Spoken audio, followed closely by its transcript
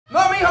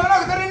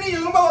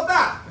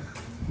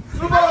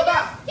vas a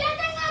votar? Yo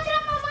tengo otra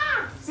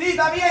mamá. Sí,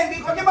 está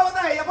bien. ¿Por quién va a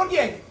votar ella? ¿Por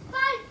quién?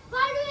 Por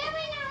Luis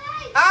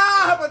Abinader.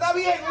 Ah, pues está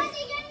bien.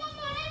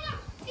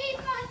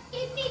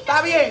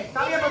 Está bien,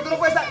 pero tú no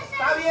puedes salir.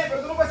 Está bien,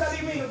 pero tú no puedes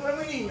salir niño, tú eres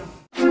muy niño.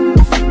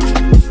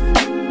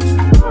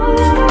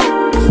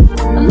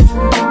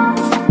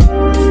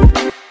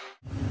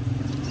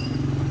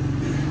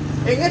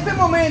 En este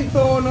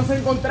momento nos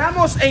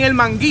encontramos en el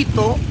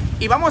Manguito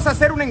y vamos a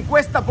hacer una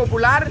encuesta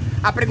popular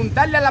a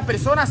preguntarle a la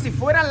persona si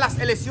fueran las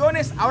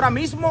elecciones ahora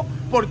mismo,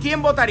 ¿por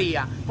quién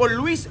votaría? ¿Por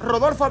Luis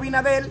Rodolfo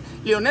Abinader,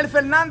 Leonel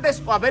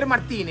Fernández o Abel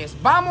Martínez?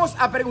 Vamos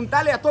a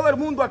preguntarle a todo el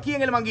mundo aquí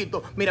en el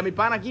Manguito. Mira mi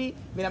pana aquí,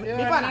 mira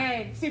mi pana.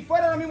 Si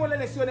fuera ahora mismo las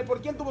elecciones,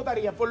 ¿por quién tú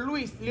votarías? ¿Por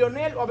Luis,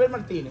 Leonel o Abel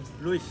Martínez?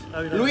 Luis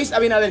Abinader. Luis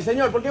Abinader.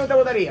 Señor, ¿por quién usted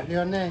votaría?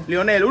 Leonel.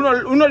 Leonel.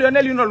 Uno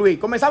Leonel y uno Luis.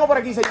 Comenzamos por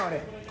aquí,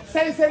 señores.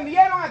 Se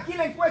encendieron aquí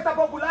la encuesta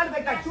popular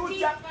de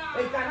Cachucha,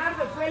 el canal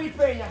de Félix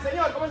Peña.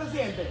 Señor, ¿cómo se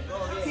siente?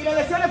 Si las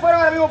elecciones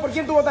fueran ahora mismo, ¿por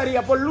quién tú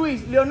votarías? ¿Por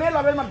Luis, Leonel o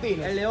Abel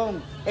Martínez? El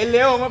León. El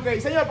León, ok.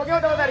 Señor, ¿por qué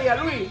no te votaría?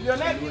 ¿Luis,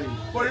 Leonel? Luis.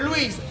 Por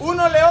Luis.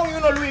 Uno León y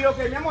uno Luis. Ok,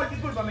 mi amor,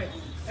 discúlpame.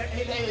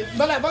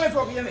 Ponle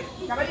enfoque, Yané.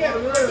 Caballero,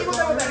 ¿por quién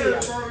te votaría?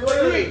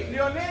 ¿Por Luis,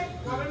 Leonel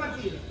o Abel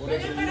Martínez?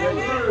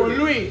 Por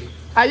Luis.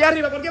 Allá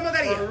arriba, ¿por quién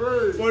votaría?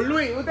 Por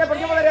Luis. ¿Usted por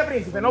quién votaría,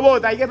 príncipe? No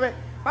vota, hay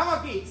que... Vamos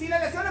aquí, si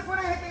las elecciones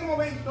fueran en este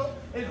momento,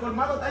 el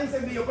colmado está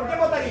encendido. ¿Por qué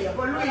votaría?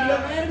 ¿Por Luis?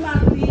 Abel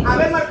Martínez.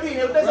 Abel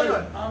Martínez, ¿usted,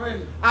 señor?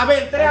 Abel.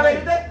 Abel, tres Abel,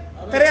 ¿usted?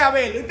 Tres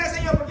Abel. ¿Usted,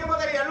 señor, por qué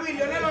votaría? ¿Luis,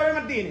 Leonel o Abel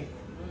Martínez?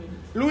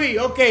 Luis,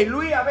 ok,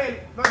 Luis, Abel.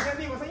 Lo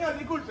entendimos, señor,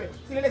 disculpe.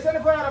 Si las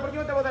elecciones fueran ahora, ¿por qué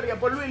usted votaría?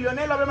 ¿Por Luis,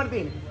 Leonel o Abel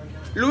Martínez?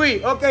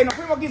 Luis, ok, nos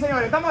fuimos aquí,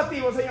 señores. Estamos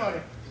activos,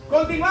 señores.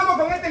 Continuamos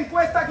con esta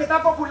encuesta que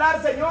está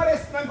popular,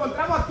 señores. Nos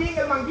encontramos aquí en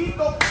el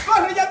Manguito.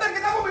 ¡Corre, ya está, que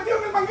estamos metidos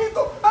en el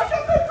Manguito! ¡Ay,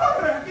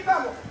 corre! Aquí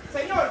estamos.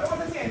 Señor,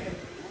 ¿cómo se siente?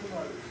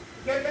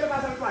 ¿Qué le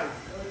pasa al país?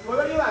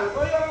 ¿Puedo ayudarlo?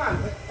 ¿Puedo ayudarlo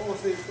antes? Oh,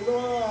 sí, tú le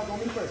vas a dar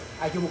 2.000 pesos.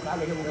 Hay que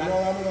buscarlo, hay que buscarlo.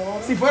 Dámelo.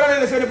 Si fueran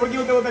elecciones, ¿por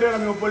quién usted votaría ahora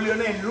mismo? ¿Por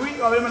Leonel, Luis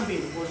o Abel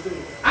Martínez? Por ti.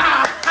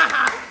 ¡Ah!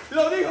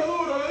 Lo dijo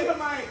duro, lo dijo el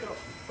maestro.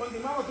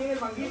 Continuamos aquí en el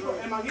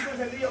Manguito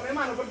encendido.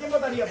 Hermano, ¿por quién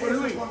votaría? ¿Por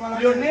Luis,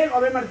 Leonel o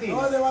Abel Martínez?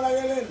 No, de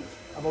Balaguer.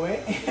 Vamos a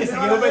ver, ese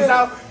que no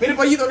pensado. Mire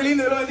pollito, qué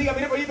lindo, Dios lo bendiga.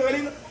 Mire pollito, qué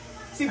lindo.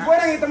 Si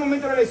fueran en este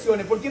momento las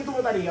elecciones, ¿por quién tú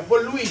votarías?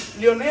 ¿Por Luis,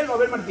 Leonel o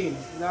Abel Martínez?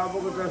 No,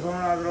 porque ustedes son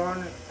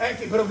ladrones.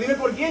 Pero dime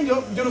por quién,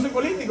 yo no soy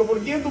político, ¿por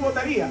quién tú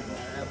votarías?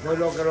 Por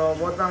lo que lo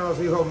votan los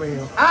hijos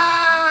míos.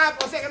 Ah,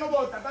 o sea que no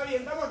vota, está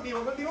bien, estamos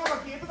activos, continuamos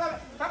aquí. Esto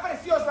está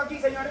precioso aquí,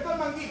 señores, esto es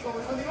el Manguito.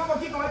 Continuamos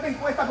aquí con esta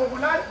encuesta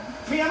popular.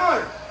 Mi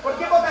amor, ¿por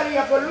qué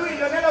votaría? ¿Por Luis,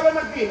 Leonel o Abel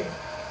Martínez?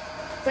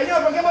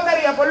 Señor, ¿por qué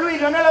votaría? ¿Por Luis,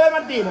 Leonel o Abel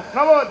Martínez?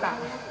 No vota.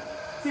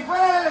 Si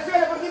fueran las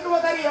elecciones, ¿por quién tú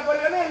votarías? ¿Por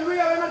Leonel, Luis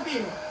o Abel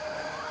Martínez?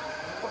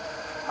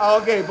 Ah,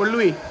 ok, por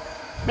Luis.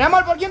 Mi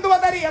amor, ¿por quién tú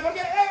votarías? ¿Por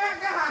quién?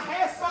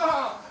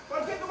 ¡Eso! ¿Por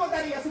quién tú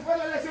votarías si fuera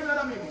la elección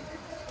ahora mismo?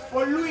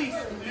 Por Luis,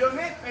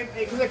 Leonel,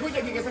 que se escuche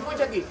aquí, que se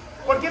escuche aquí.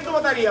 ¿Por quién tú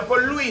votarías?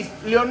 ¿Por Luis,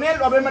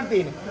 Leonel o Abel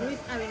Martínez? Luis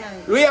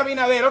Abinader. Luis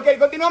Abinader, ok,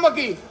 continuamos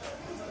aquí.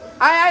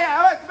 Ay,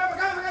 a ver, ven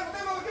acá,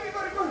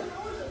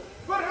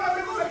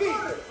 corre, aquí.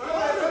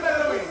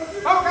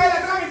 Vamos a caer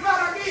atrás, mi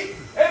padre, aquí.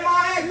 El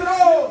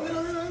maestro.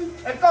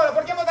 El toro,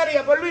 ¿por quién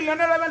votaría? ¿Por Luis,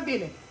 Leonel o Abel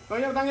Martínez? No,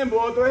 ellos están en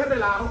voto, es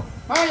relajo.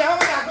 Vamos allá.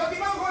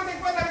 Continuamos con esta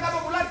encuesta que está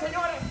popular,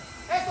 señores.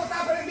 Esto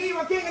está prendido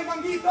aquí en el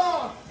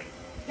Manguito.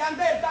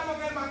 Yandel, estamos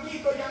en el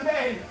Manguito,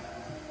 Yandel.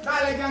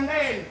 Dale,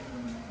 Yandel.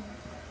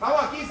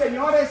 Vamos aquí,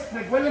 señores.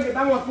 Recuerden que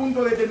estamos a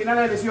punto de terminar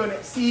las elecciones.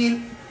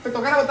 Si te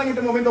tocara votar en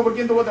este momento, ¿por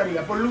quién tú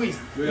votarías? ¿Por Luis,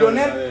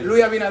 Leonel, Abinader.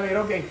 Luis Abinader,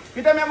 ok.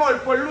 Viste, mi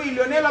amor, por Luis,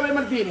 Leonel, Abel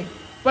Martínez.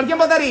 ¿Por quién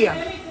votaría?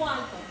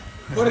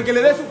 Por el que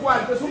le dé su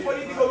cuarto, es un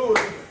político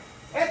duro.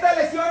 Estas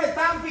elecciones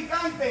están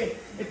picantes.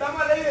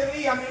 Estamos a ley de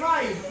día, mi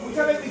May.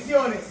 Muchas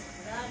bendiciones.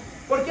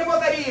 ¿Por quién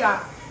votaría?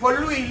 ¿Por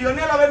Luis,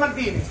 Leonel o Abel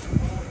Martínez?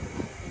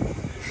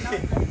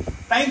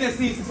 Está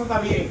indecisa, eso está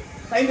bien.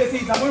 Está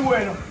indecisa, muy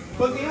bueno.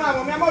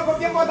 Continuamos, mi amor, ¿por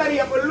quién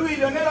votaría? ¿Por Luis,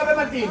 Leonel o Abel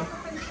Martínez?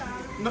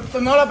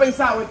 No lo he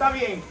pensado, está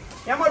bien.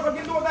 Mi amor, ¿por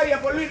quién tú votarías?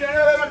 ¿Por Luis, Leonel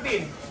o Abel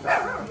Martínez?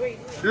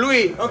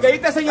 Luis. Ok,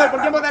 ¿viste, señor?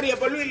 ¿Por quién votaría?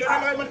 ¿Por Luis,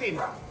 Leonel o Abel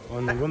Martínez?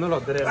 Por ninguno de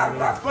los tres.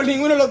 Por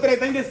ninguno de los tres,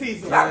 está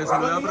indeciso.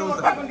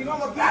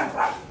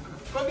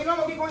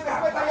 Continuamos aquí con esta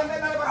encuesta.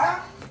 Dale para acá.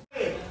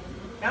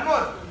 Mi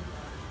amor,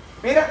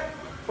 mira,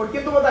 ¿por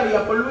quién tú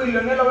votarías? ¿Por Luis,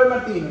 Leonel o Abel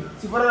Martínez?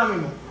 Si fuera ahora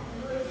mismo.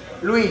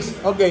 Luis,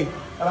 ok.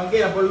 La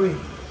banquera por Luis.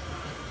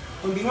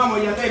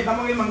 Continuamos, Yandel.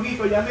 Estamos en el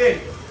Manguito,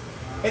 Yandel.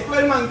 Esto es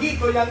el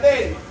Manguito,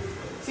 Yandel.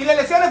 Si las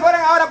elecciones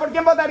fueran ahora, ¿por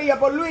quién votaría?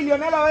 ¿Por Luis,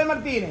 Leonel o Abel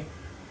Martínez?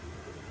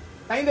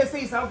 Está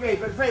indecisa, ok,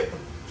 perfecto.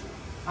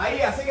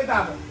 Ahí, así que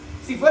estamos.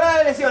 Si fueran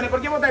las elecciones, ¿por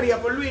quién votaría?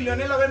 ¿Por Luis,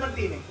 Leonel o Abel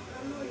Martínez?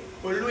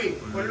 Por Luis,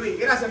 por Luis.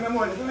 Gracias, mi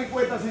amor. Es una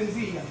encuesta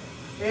sencilla.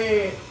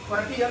 Por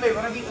aquí, Yandel,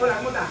 por aquí. Hola,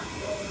 ¿cómo estás?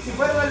 Si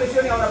fueran las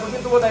elecciones ahora, ¿por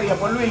quién tú votarías?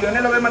 ¿Por Luis,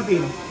 Leonel o Abel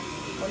Martínez?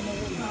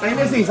 Está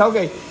indecisa, ok.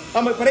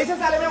 Vamos, por ahí se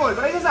sale, mi amor,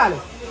 por ahí se sale.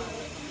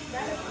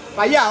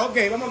 Para allá, ok,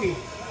 vamos aquí.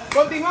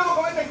 Continuamos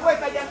con esta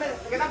encuesta, Yandel,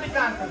 que está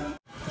picante.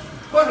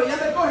 Corre,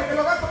 Yandel, coge, que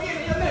los gatos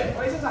vienen, Yandel,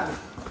 por ahí se sale.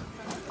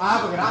 Ah,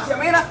 pues gracias.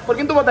 Mira, ¿por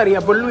quién tú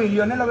votarías? ¿Por Luis,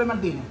 Leonel o Abel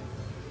Martínez?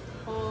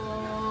 Por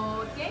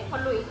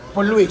Luis.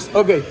 Por Luis,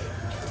 ok.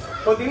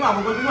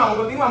 Continuamos,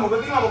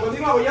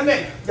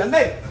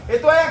 Yandel.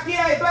 Esto es aquí,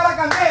 esto es la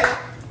candela.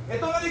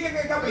 Esto no dice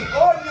que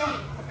Capricornio.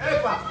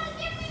 Epa.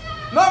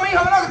 No,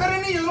 mijo, no, que tú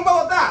eres niño, tú no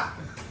puedes votar.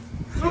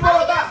 Tú no puedes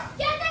votar.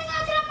 Yo tengo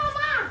otra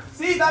mamá.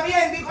 Sí, está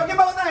bien. ¿Por quién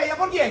va a votar ella?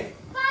 ¿Por quién?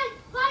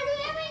 Por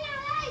Luis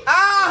Abinader.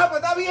 Ah,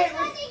 pues está bien.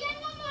 Por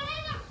Guillermo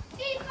Moreno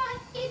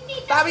y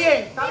Está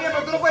bien,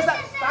 pero tú no puedes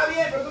salir. Está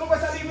bien, pero tú no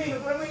puedes salir, mijo,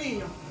 tú eres muy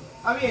niño.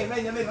 Está bien,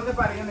 ven, Yandel, no te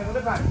pares, Yandel, no te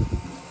pares.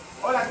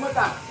 Hola, ¿cómo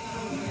estás?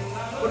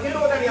 ¿Por quién tú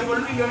votarías? ¿Por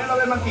Luis Leonel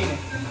Abel Martínez?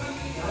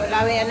 Por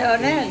la de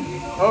Leonel.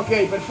 Ok,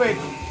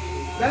 perfecto.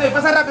 Yandel,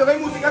 pasa rápido, que hay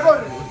música,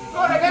 corre,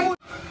 que hay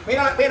música.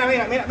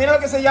 Mira lo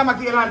que se llama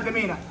aquí el arte,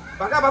 mira.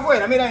 Para acá, para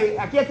afuera, mira ahí.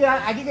 Aquí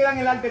quedan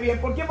el arte bien.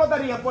 ¿Por quién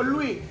votaría? ¿Por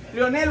Luis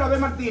Leonel Abel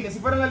Martínez si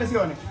fueran las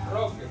elecciones?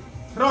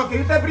 Roque,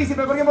 ¿y usted,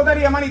 príncipe, por quién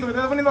votaría, manito? Que te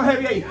está poniendo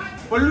heavy ahí.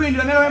 ¿Por Luis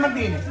Leonel Abel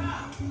Martínez?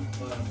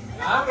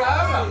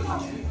 Habla.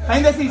 Está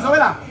indeciso,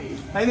 ¿verdad?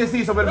 Está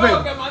indeciso, perfecto.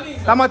 Roque, manito.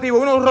 Estamos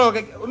activos, unos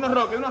roques.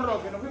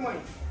 Nos fuimos ahí.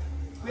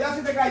 Cuidado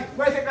si te caes,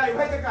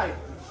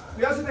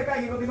 Cuidado si te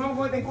caes, y continuamos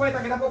con esta encuesta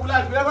que está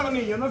popular. Cuidado con los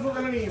niños, no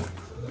enfoquen los niños.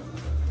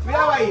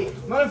 Cuidado ahí,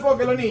 no le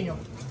enfoquen los niños.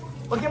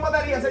 ¿Por quién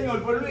votaría,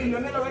 señor? ¿Por Luis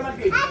Leonel Abel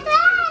Martínez?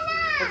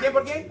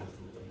 ¿Por quién?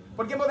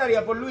 ¿Por quién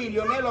votaría? ¿Por Luis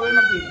Leonel Abel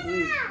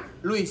Martínez?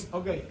 Luis,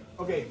 ok.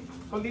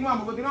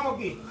 Continuamos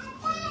aquí.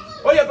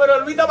 Oye, pero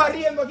Luis está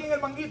barriendo aquí en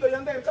el Manguito,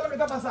 Yandel. ¿Qué es lo que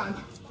está pasando?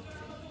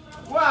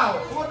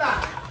 Wow, ¿cómo está?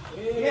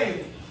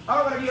 Bien.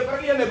 Vamos por aquí,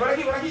 Yandel, por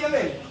aquí,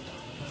 Yandel.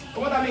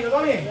 ¿Cómo está, amigo?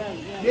 ¿Todo bien?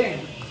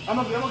 Bien.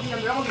 Vamos aquí,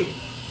 Yandel, vamos aquí.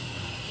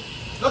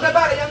 No te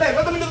pares, Yandel.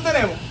 ¿Cuántos minutos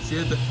tenemos?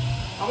 7.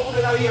 Vamos a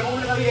cumplir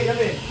la vía,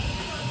 Yandel.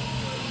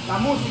 La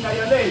música,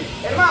 Yandel.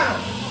 Hermano,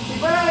 si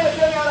fuera la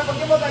elección ahora, ¿por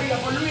quién votaría?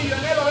 ¿Por Luis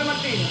Leonel Abel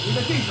Martínez?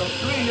 Indeciso,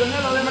 Luis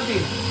Leonel Abel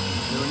Martínez.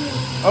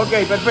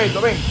 Ok,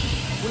 perfecto, ven.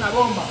 Una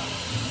bomba.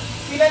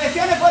 Si las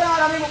elecciones fueran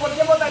ahora mismo, ¿por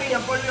quién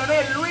votarían? ¿Por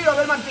Leonel, Luis o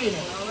Abel Martínez?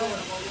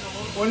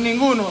 Por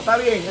ninguno, está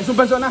bien. Es un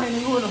personaje,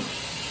 ninguno.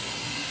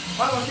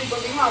 Vamos, sí,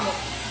 continuamos.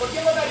 ¿Por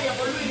quién votaría?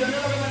 ¿Por Luis Leonel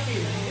Abel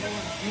Martínez?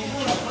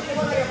 Ninguno. ¿Por quién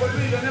votaría? ¿Por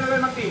Luis Leonel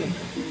Abel Martínez?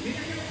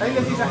 Está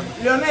indecisa.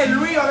 Leonel,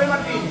 Luis o Abel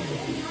Martínez.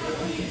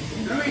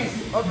 Luis,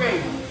 ok.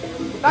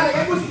 Dale, que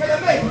hay música,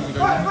 Yandel.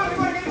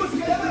 Corre, que hay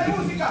música, Yandel, hay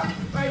música.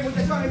 Ay,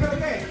 muchachones, ¿qué es lo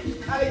que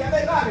es? Dale,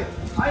 Yandel, dale.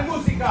 Hay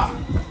música.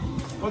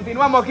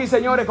 Continuamos aquí,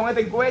 señores, con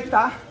esta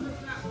encuesta.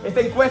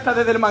 Esta encuesta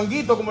desde el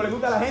Manguito, como le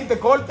gusta a la gente,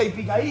 corta y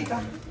picadita.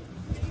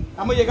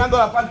 Estamos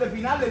llegando a la parte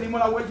final, le dimos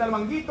la vuelta al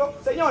Manguito.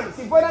 Señor,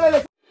 si fuera la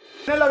elección,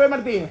 Leonel Abel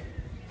Martínez.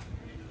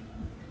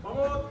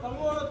 Vamos a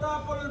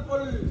votar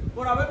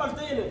por Abel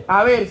Martínez.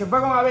 A ver, se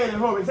fue con Abel, el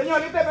joven.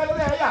 Señor, ¿y usted me lo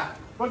deja allá?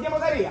 ¿Por quién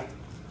votaría?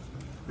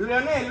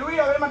 Leonel, Luis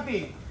o Abel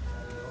Martínez.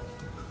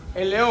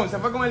 El León, se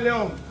fue con el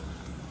León.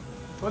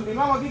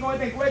 Continuamos aquí con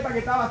esta encuesta que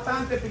está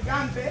bastante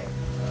picante.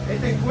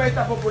 Esta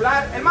encuesta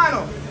popular.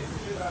 Hermano,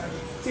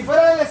 si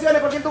fuera de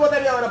elecciones, ¿por quién tú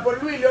votarías ahora?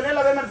 ¿Por Luis Leonel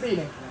Abel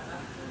Martínez?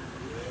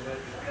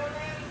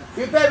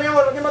 ¿Y usted, mi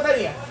amor, por quién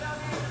votaría?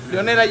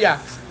 Leonel allá.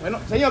 Bueno,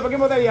 señor, ¿por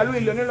quién votaría?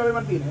 Luis Leonel Abel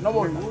Martínez. No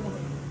vota.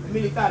 El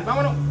militar.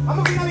 Vámonos.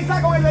 Vamos a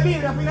finalizar con el de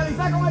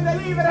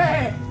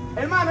libre.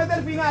 Hermano, este es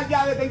el final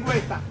ya de esta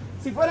encuesta.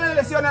 Si fueran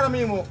elecciones ahora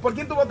mismo, ¿por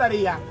quién tú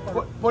votarías?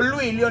 ¿Por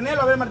Luis Leonel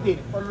o Abel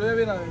Martínez? Por Luis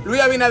Abinader.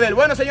 Luis Abinader.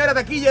 Bueno, señores, hasta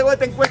aquí llegó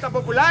esta encuesta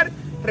popular.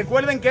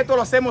 Recuerden que esto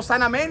lo hacemos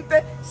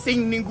sanamente,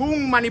 sin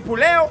ningún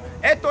manipuleo.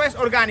 Esto es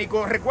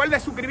orgánico. Recuerden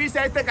suscribirse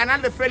a este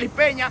canal de Félix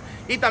Peña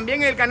y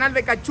también el canal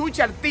de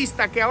Cachucha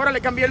Artista, que ahora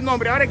le cambié el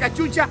nombre. Ahora es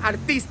Cachucha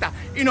Artista.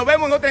 Y nos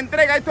vemos en otra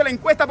entrega. Esto es la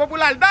encuesta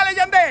popular. ¡Dale,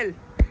 Yandel!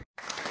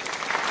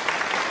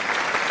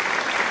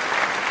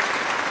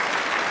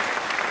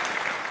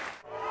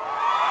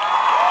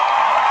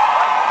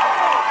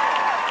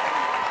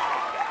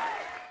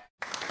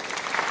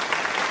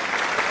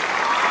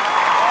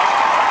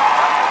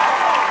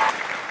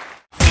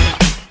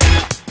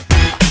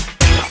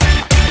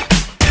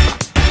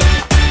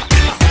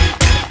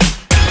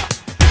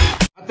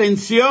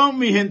 Atención,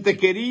 mi gente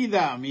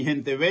querida, mi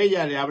gente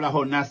bella, le habla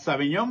Jonás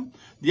Sabiñón,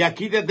 de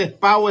aquí desde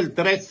Power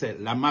 13,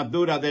 la más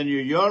dura de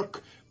New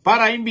York,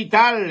 para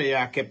invitarle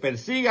a que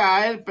persiga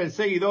a el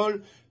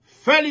perseguidor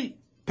Félix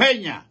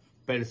Peña.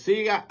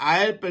 Persiga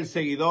a el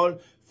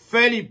perseguidor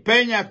Félix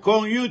Peña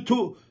con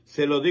YouTube.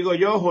 Se lo digo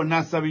yo,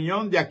 Jonás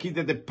Sabiñón, de aquí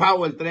desde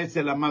Power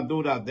 13, la más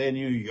dura de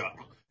New York.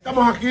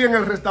 Estamos aquí en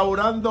el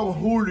restaurante Don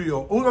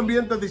Julio, un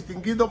ambiente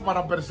distinguido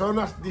para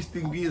personas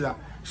distinguidas.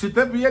 Si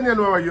usted viene a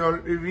Nueva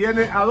York y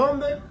viene ¿a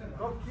dónde?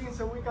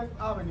 215 Weekend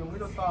Avenue,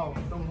 1008,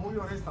 Don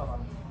Julio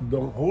Restaurant.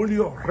 Don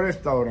Julio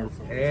Restaurant.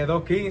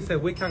 215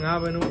 Wickham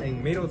Avenue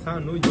en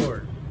Middletown, New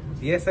York.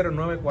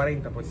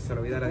 100940, por si se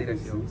le olvida la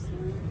dirección.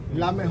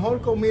 La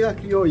mejor comida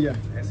criolla,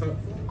 Eso.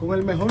 con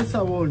el mejor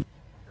sabor.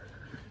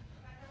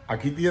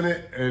 Aquí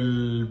tiene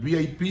el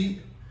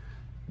VIP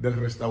del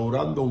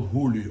restaurante Don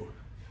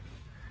Julio.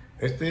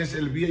 Este es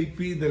el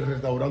VIP del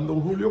restaurante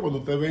Don Julio. Cuando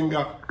usted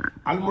venga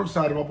a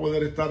almorzar va a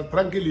poder estar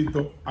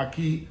tranquilito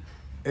aquí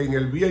en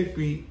el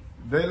VIP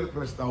del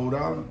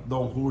restaurante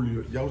Don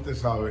Julio. Ya usted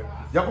sabe.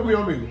 ¿Ya comió,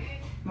 amigo?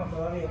 No,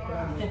 todavía.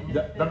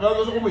 ¿Ya está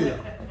esperando su comida?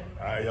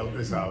 Ya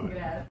usted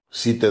sabe.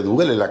 Si te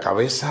duele la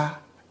cabeza,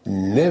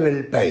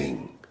 Nebel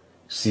Pain.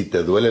 Si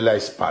te duele la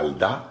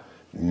espalda,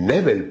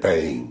 Nebel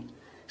Pain.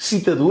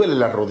 Si te duele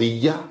la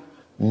rodilla,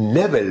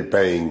 Nebel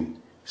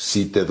Pain.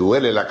 Si te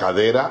duele la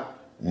cadera,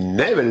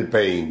 Nebel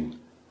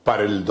Pain.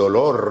 Para el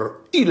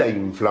dolor y la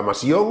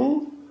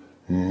inflamación,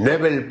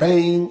 Nebel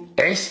Pain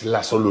es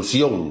la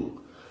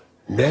solución.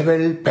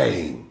 Nebel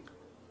Pain.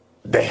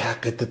 Deja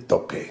que te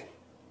toque.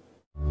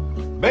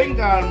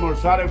 Venga a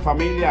almorzar en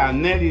familia a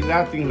Nelly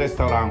Latin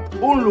Restaurant,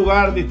 un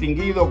lugar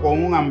distinguido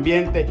con un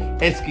ambiente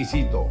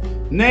exquisito.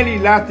 Nelly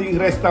Latin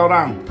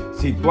Restaurant,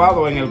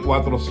 situado en el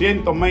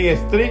 400 Main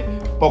Street,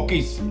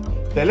 Poughkeepsie.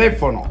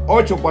 Teléfono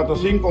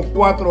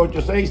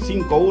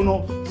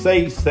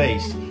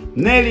 845-486-5166.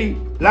 Nelly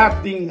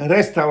Latin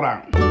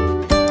Restaurant.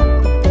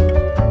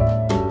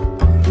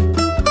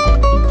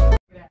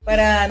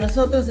 Para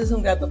nosotros es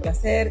un grato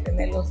placer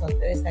tenerlos a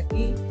ustedes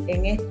aquí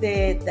en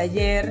este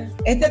taller.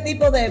 Este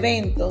tipo de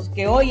eventos,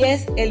 que hoy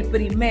es el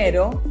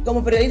primero,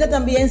 como periodistas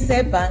también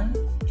sepan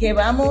que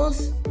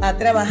vamos a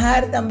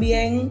trabajar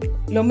también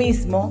lo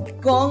mismo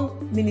con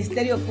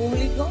Ministerio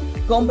Público,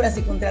 compras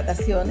y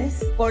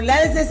contrataciones, por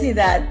la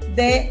necesidad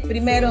de,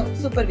 primero,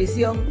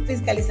 supervisión,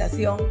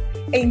 fiscalización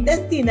e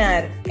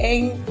intestinar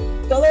en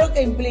todo lo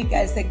que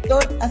implica el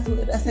sector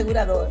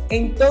asegurador,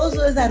 en todo su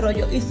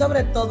desarrollo y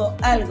sobre todo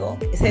algo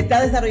que se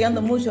está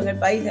desarrollando mucho en el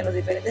país, en las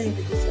diferentes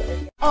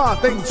instituciones.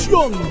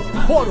 ¡Atención!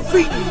 Por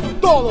fin,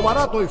 todo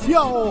barato y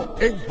fiao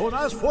en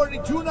Jonás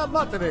Furniture and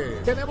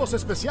Mattress. Tenemos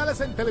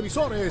especiales en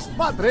televisores,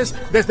 matres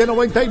desde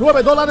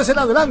 $99 en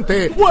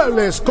adelante,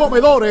 muebles,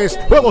 comedores,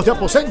 juegos de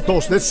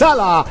aposentos, de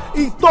sala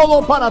y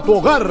todo para tu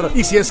hogar.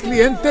 Y si es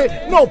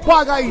cliente, no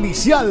paga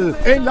inicial.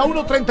 En la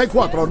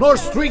 134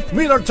 North Street,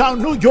 Middletown,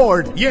 New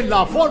York, y en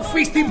la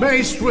 450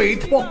 Main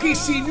Street,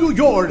 Poughkeepsie, New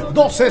York,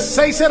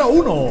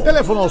 12601.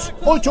 Teléfonos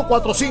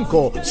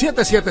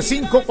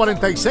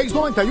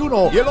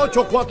 845-775-4691 y el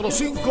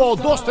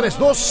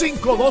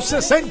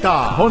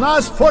 845-232-5260.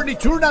 Jonás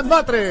Furniture and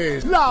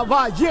Mattress, la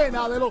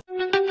ballena de los...